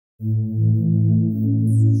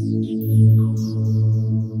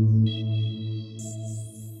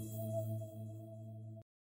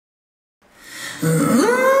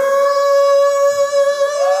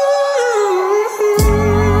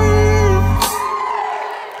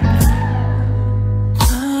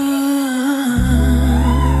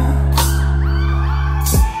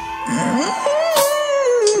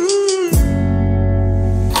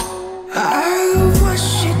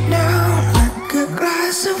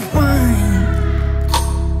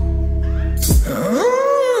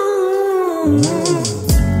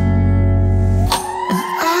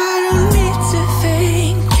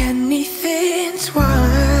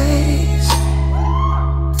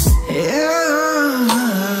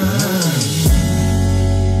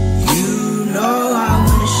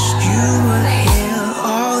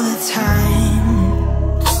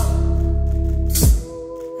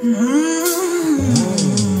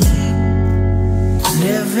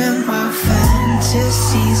Living my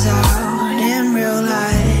fantasies out in real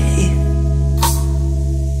life.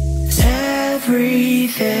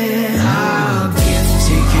 Everything I'll give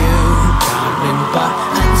to you, darling, but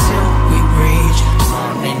until we reach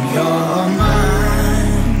morning, you're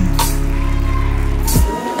mine.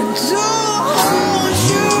 And don't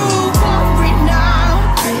you worry now,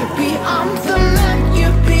 baby, I'm the man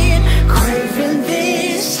you've been craving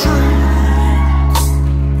this time.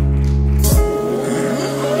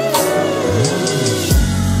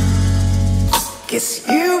 Guess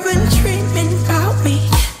you've been dreaming about me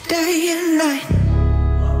day and night.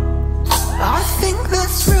 I think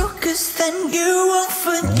that's real, 'cause then you won't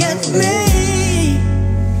forget me.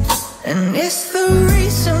 And it's the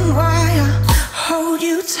reason why I hold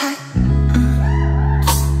you tight.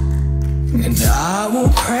 And I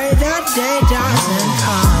will pray that day doesn't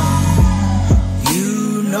come. You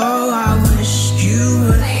know I wish you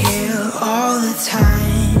were here all the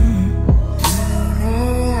time.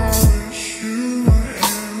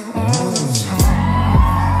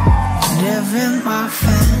 Living my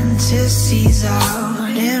fantasies out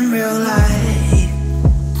in real life.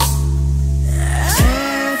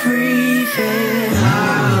 Everything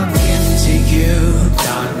I'll give to you,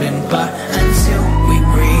 darling, but until we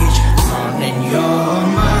reach morning, you're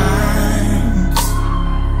mine.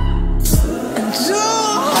 And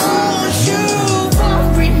don't you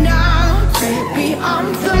worry now, baby, I'm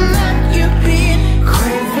the